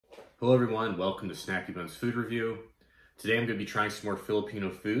Hello everyone, welcome to Snacky Buns Food Review. Today I'm going to be trying some more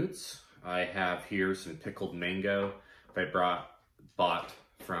Filipino foods. I have here some pickled mango that I bought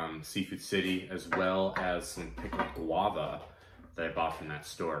from Seafood City, as well as some pickled guava that I bought from that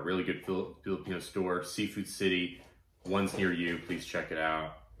store. Really good Filipino store, Seafood City. One's near you, please check it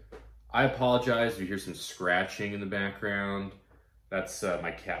out. I apologize if you hear some scratching in the background. That's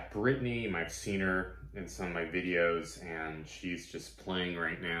my cat Brittany. You might have seen her in some of my videos, and she's just playing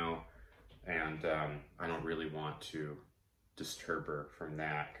right now. And I don't really want to disturb her from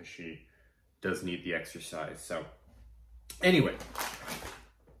that because she does need the exercise. So anyway,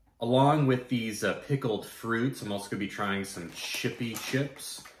 along with these pickled fruits, I'm also going to be trying some Chippy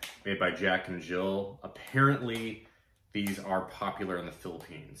chips made by Jack and Jill. Apparently, these are popular in the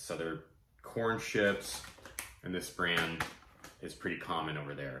Philippines. So they're corn chips, and this brand is pretty common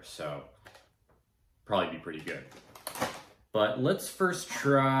over there. So probably be pretty good. But let's first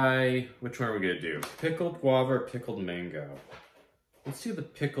try, which one are we gonna do? Pickled guava or pickled mango? Let's do the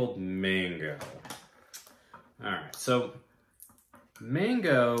pickled mango. All right, so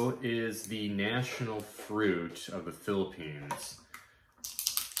mango is the national fruit of the Philippines.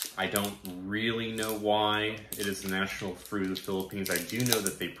 I don't really know why it is the national fruit of the Philippines. I do know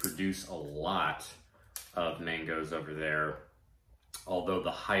that they produce a lot of mangoes over there, although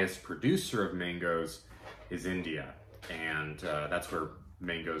the highest producer of mangoes is India. And that's where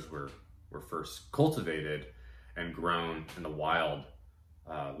mangoes were first cultivated and grown in the wild,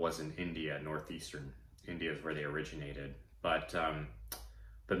 was in India. Northeastern India is where they originated. But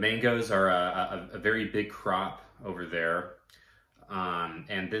mangoes are a very big crop over there.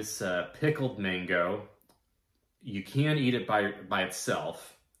 And this pickled mango, you can eat it by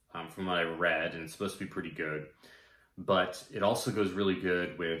itself, from what I read, and it's supposed to be pretty good. But it also goes really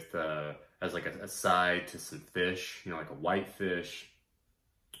good with as like a side to some fish, you know, like a white fish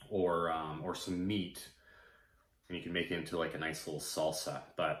or some meat, and you can make it into like a nice little salsa.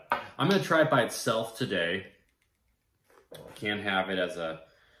 But I'm gonna try it by itself today. Can't have it as an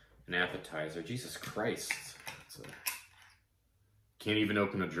appetizer. Jesus Christ! Can't even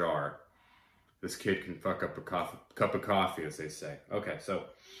open a jar. This kid can fuck up a cup of coffee, as they say. Okay, so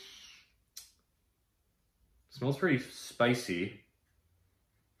smells pretty spicy.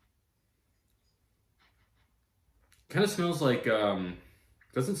 Kind of smells like,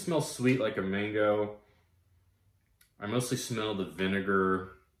 doesn't smell sweet like a mango. I mostly smell the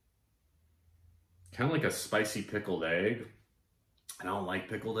vinegar. Kind of like a spicy pickled egg. I don't like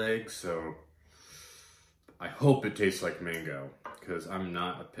pickled eggs, so I hope it tastes like mango, because I'm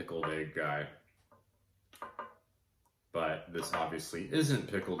not a pickled egg guy. But this obviously isn't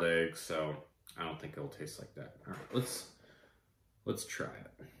pickled egg, so I don't think it'll taste like that. All right, let's try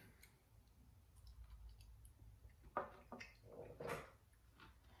it.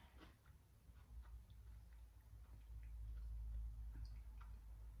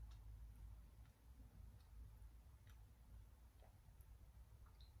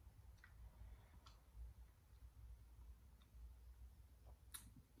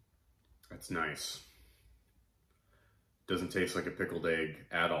 That's nice. Doesn't taste like a pickled egg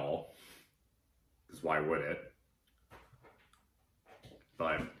at all, because why would it?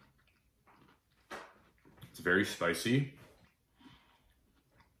 But it's very spicy.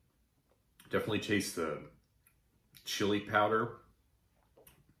 Definitely taste the chili powder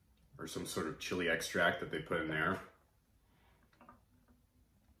or some sort of chili extract that they put in there.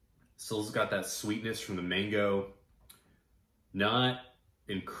 Still's got that sweetness from the mango. Not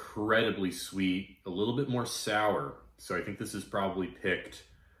incredibly sweet, a little bit more sour. So I think this is probably picked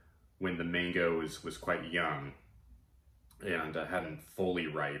when the mango was quite young and hadn't fully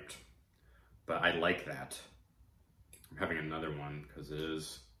riped. But I like that. I'm having another one because it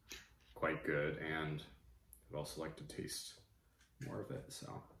is quite good, and I'd also like to taste more of it,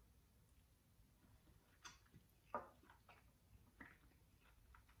 so.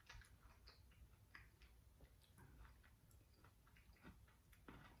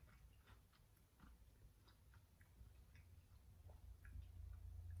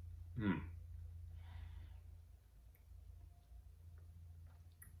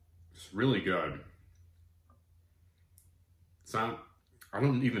 It's really good. It's not, I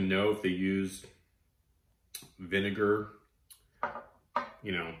don't even know if they used vinegar,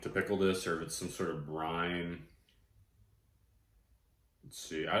 you know, to pickle this, or if it's some sort of brine. Let's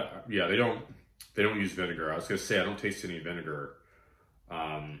see. Yeah, they don't use vinegar. I was gonna say I don't taste any vinegar,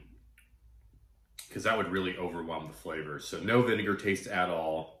 because that would really overwhelm the flavor. So no vinegar taste at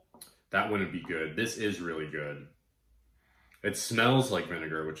all. That wouldn't be good. This is really good. It smells like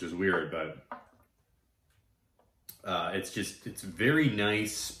vinegar, which is weird, but It's very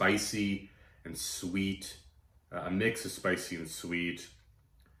nice, spicy and sweet, a mix of spicy and sweet.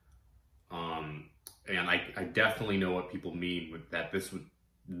 And I definitely know what people mean with that. This would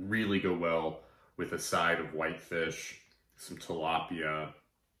really go well with a side of whitefish, some tilapia,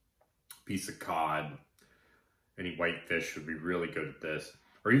 piece of cod. Any whitefish would be really good at this.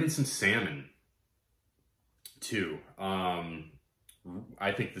 Or even some salmon, too.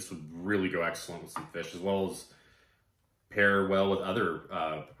 I think this would really go excellent with some fish, as well as pair well with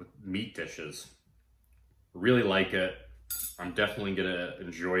other with meat dishes. Really like it. I'm definitely gonna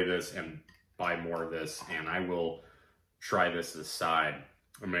enjoy this and buy more of this, and I will try this as a side.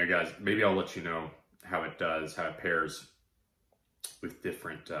 I mean, guys, maybe I'll let you know how it does, how it pairs with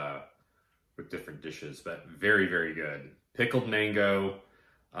different dishes, but very, very good. Pickled mango,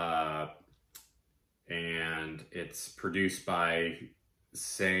 and it's produced by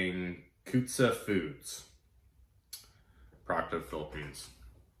Sangkutsa Foods, product of Philippines.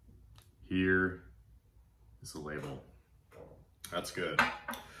 Here is the label. That's good.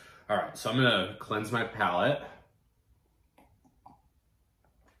 All right, so I'm gonna cleanse my palate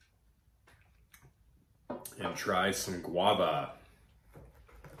and try some guava,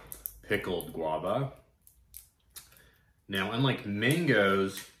 pickled guava. Now, unlike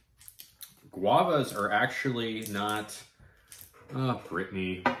mangoes, guavas are actually not,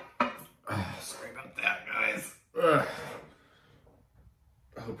 Brittany. Sorry about that, guys.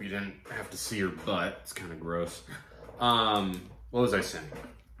 I hope you didn't have to see her butt. It's kind of gross. What was I saying?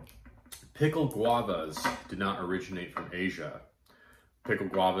 Pickled guavas did not originate from Asia.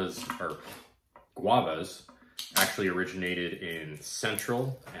 Pickled guavas actually originated in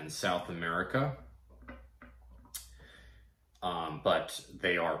Central and South America. But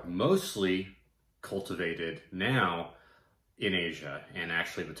they are mostly cultivated now in Asia. And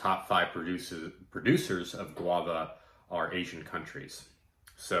actually the top 5 producers of guava are Asian countries.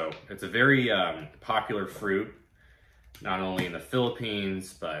 So it's a very popular fruit, not only in the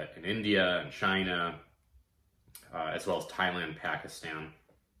Philippines, but in India and China, as well as Thailand and Pakistan.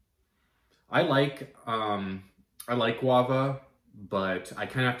 I like guava, but I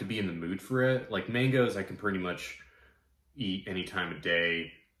kind of have to be in the mood for it. Like mangoes, I can pretty much eat any time of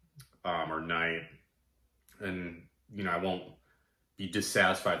day or night, and you know, I won't be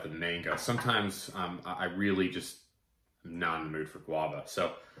dissatisfied with the mango. Sometimes I really just am not in the mood for guava.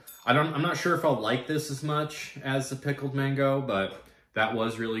 So I'm not sure if I'll like this as much as the pickled mango, but that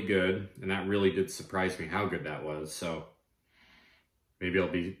was really good, and that really did surprise me how good that was. So maybe I'll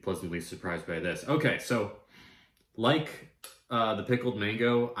be pleasantly surprised by this. Okay, so like the pickled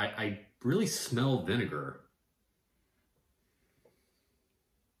mango, I really smell vinegar.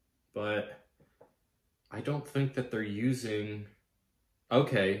 But I don't think that they're using...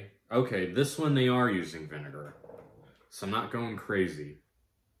 Okay, this one they are using vinegar. So I'm not going crazy.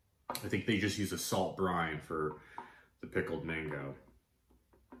 I think they just use a salt brine for the pickled mango.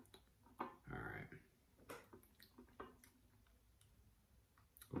 All right.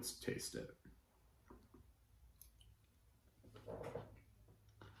 Let's taste it.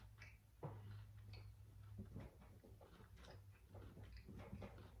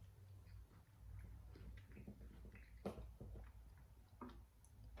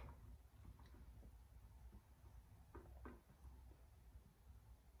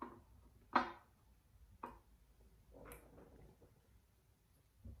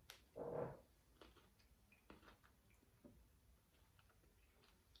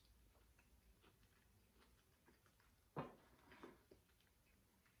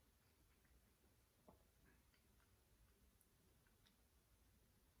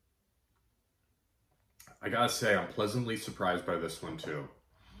 I gotta say, I'm pleasantly surprised by this one too.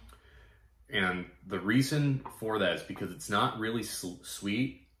 And the reason for that is because it's not really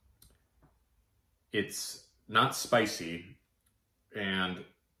sweet. It's not spicy. And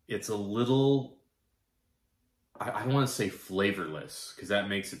it's a little, I don't want to say flavorless, because that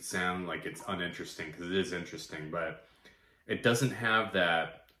makes it sound like it's uninteresting, because it is interesting, but it doesn't have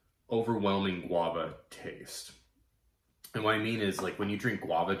that overwhelming guava taste. And what I mean is, like, when you drink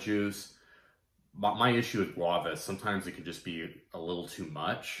guava juice, my issue with guava is sometimes it can just be a little too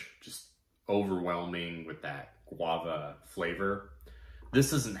much, just overwhelming with that guava flavor.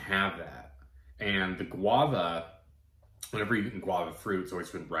 This doesn't have that. And the guava, whenever you've eaten guava fruit, it's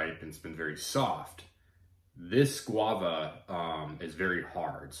always been ripe and it's been very soft. This guava is very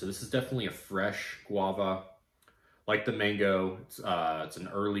hard. So this is definitely a fresh guava. Like the mango, it's an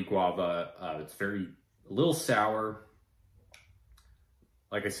early guava. It's a little sour.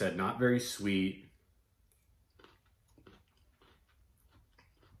 Like I said, not very sweet.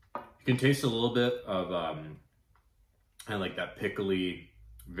 You can taste a little bit of I like that pickly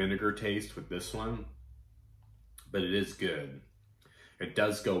vinegar taste with this one, but it is good. It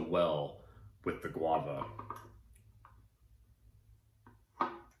does go well with the guava.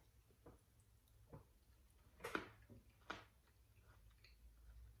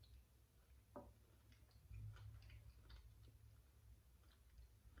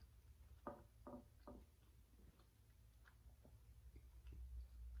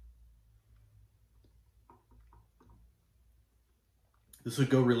 This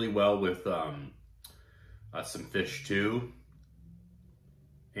would go really well with some fish too.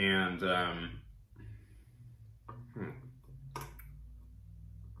 And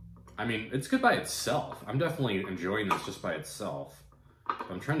I mean, it's good by itself. I'm definitely enjoying this just by itself. But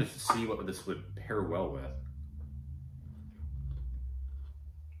I'm trying to see what this would pair well with.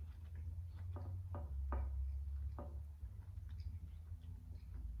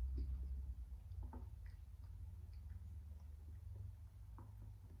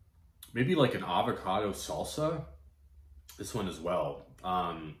 Maybe like an avocado salsa. This one as well.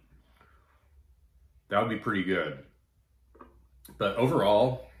 That would be pretty good. But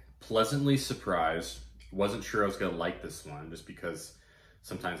overall, pleasantly surprised. Wasn't sure I was gonna like this one just because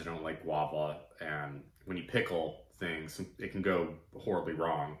sometimes I don't like guava, and when you pickle things, it can go horribly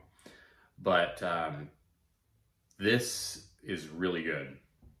wrong. But this is really good.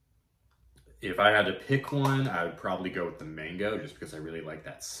 If I had to pick one, I would probably go with the mango just because I really like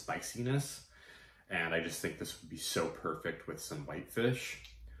that spiciness. And I just think this would be so perfect with some whitefish.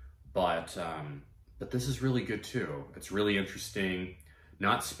 But this is really good too. It's really interesting,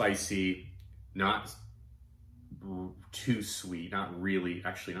 not spicy, not too sweet, not really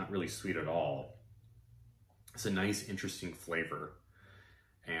sweet at all. It's a nice, interesting flavor.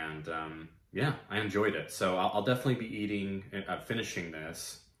 And yeah, I enjoyed it. So I'll definitely be finishing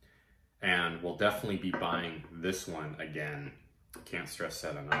this. And we'll definitely be buying this one again. Can't stress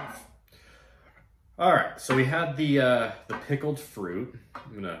that enough. All right, so we had the pickled fruit.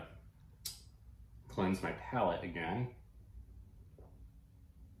 I'm gonna cleanse my palate again.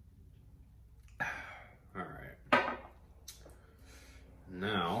 All right.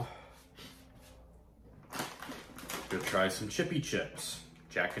 Now, gonna try some Chippy chips.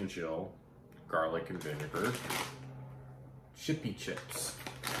 Jack and Jill, garlic and vinegar. Chippy chips.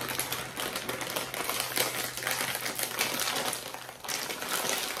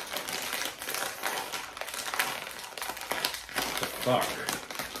 Fuck.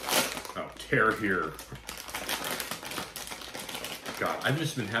 Oh, tear here. God, I've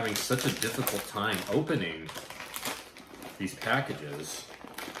just been having such a difficult time opening these packages.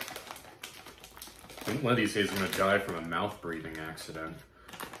 I think one of these days I'm gonna die from a mouth breathing accident.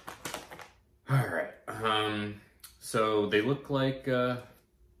 Alright, so they look like little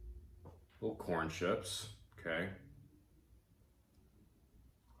corn chips, okay.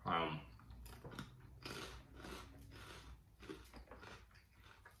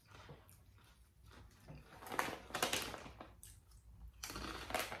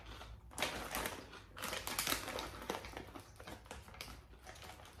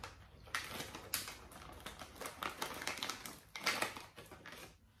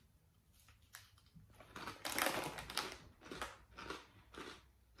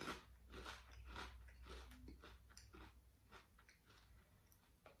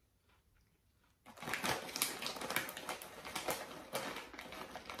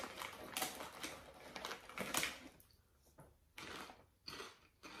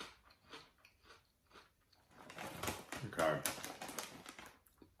 Okay.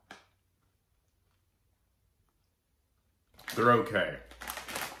 They're okay.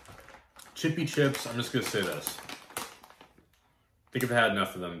 Chippy chips, I'm just gonna say this. I think I've had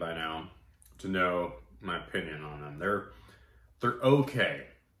enough of them by now to know my opinion on them. They're okay.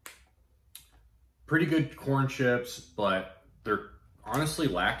 Pretty good corn chips, but they're honestly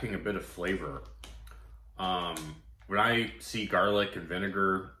lacking a bit of flavor. When I see garlic and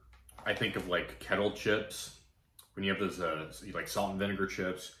vinegar, I think of like kettle chips. When you have those like salt and vinegar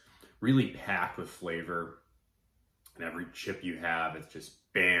chips, really packed with flavor. And every chip you have, it's just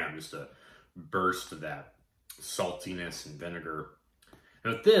bam, just a burst of that saltiness and vinegar.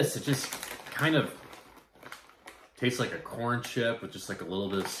 And with this, it just kind of tastes like a corn chip with just like a little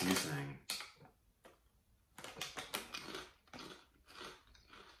bit of seasoning.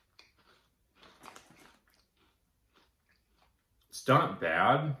 It's not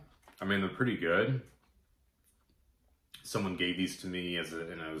bad. I mean, they're pretty good. Someone gave these to me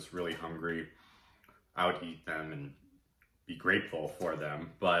and I was really hungry. I would eat them and be grateful for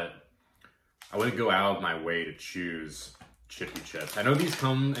them, but I wouldn't go out of my way to choose Chippy chips. I know these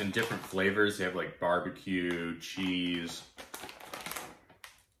come in different flavors. They have like barbecue, cheese,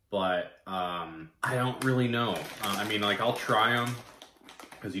 but I don't really know. I mean, like, I'll try them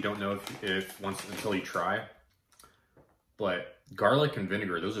because you don't know if once until you try. But garlic and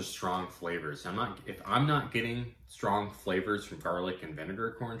vinegar, those are strong flavors. If I'm not getting strong flavors from garlic and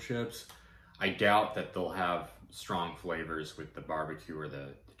vinegar corn chips, I doubt that they'll have strong flavors with the barbecue or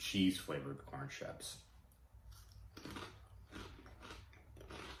the cheese flavored corn chips.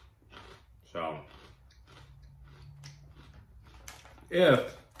 So,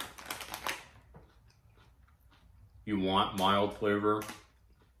 if you want mild flavor,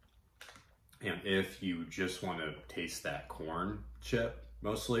 and if you just want to taste that corn chip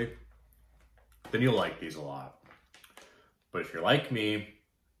mostly, then you'll like these a lot. But if you're like me,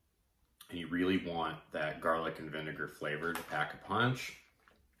 and you really want that garlic and vinegar flavor to pack a punch,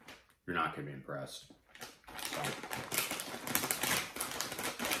 you're not going to be impressed. So,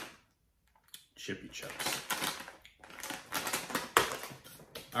 Chippy chips.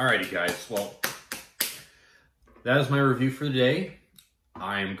 Alrighty guys, well, that is my review for today.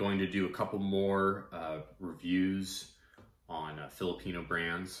 I'm going to do a couple more reviews on Filipino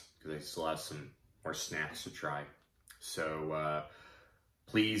brands because I still have some more snacks to try. So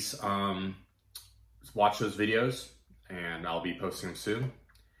please watch those videos, and I'll be posting them soon.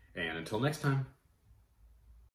 And until next time.